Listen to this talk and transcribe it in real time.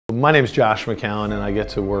My name is Josh Mccallen, and I get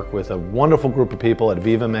to work with a wonderful group of people at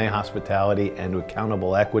Viva May Hospitality and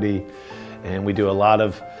Accountable Equity. And we do a lot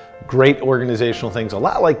of great organizational things, a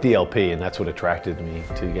lot like DLP, and that's what attracted me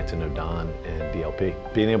to get to know Don and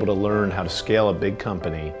DLP. Being able to learn how to scale a big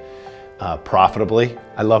company profitably.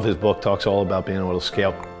 I love his book, talks all about being able to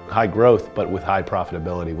scale high growth, but with high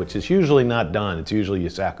profitability, which is usually not done. It's usually you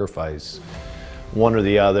sacrifice one or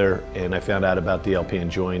the other, and I found out about DLP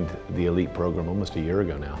and joined the elite program almost a year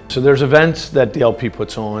ago now. So there's events that DLP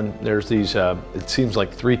puts on. There's these, it seems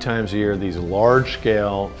like 3 times a year, these large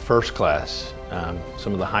scale, first class,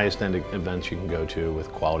 some of the highest end events you can go to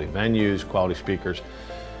with quality venues, quality speakers,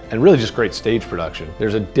 and really just great stage production.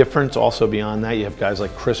 There's a difference also beyond that. You have guys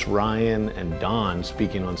like Chris Ryan and Don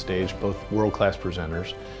speaking on stage, both world-class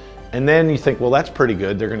presenters. And then you think, well, that's pretty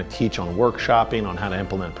good. They're going to teach on workshopping, on how to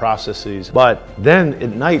implement processes. But then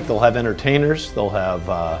at night, they'll have entertainers. They'll have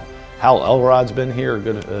Hal Elrod's been here, a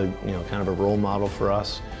good, kind of a role model for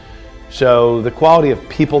us. So the quality of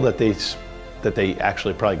people that they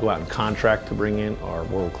actually probably go out and contract to bring in are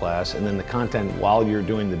world class. And then the content while you're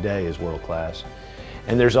doing the day is world class.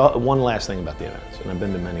 And there's one last thing about the events, and I've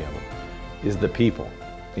been to many of them, is the people.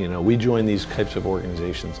 You know, we join these types of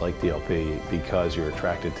organizations like DLP because you're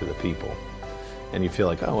attracted to the people. And you feel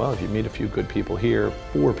like, oh, well, if you meet a few good people here,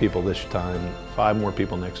 4 people this time, 5 more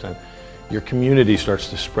people next time, your community starts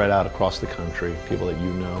to spread out across the country, people that you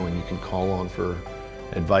know and you can call on for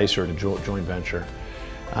advice or to joint venture.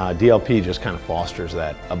 DLP just kind of fosters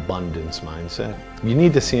that abundance mindset. You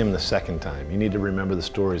need to see them the second time. You need to remember the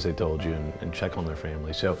stories they told you and check on their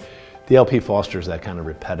family. So DLP fosters that kind of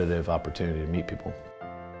repetitive opportunity to meet people.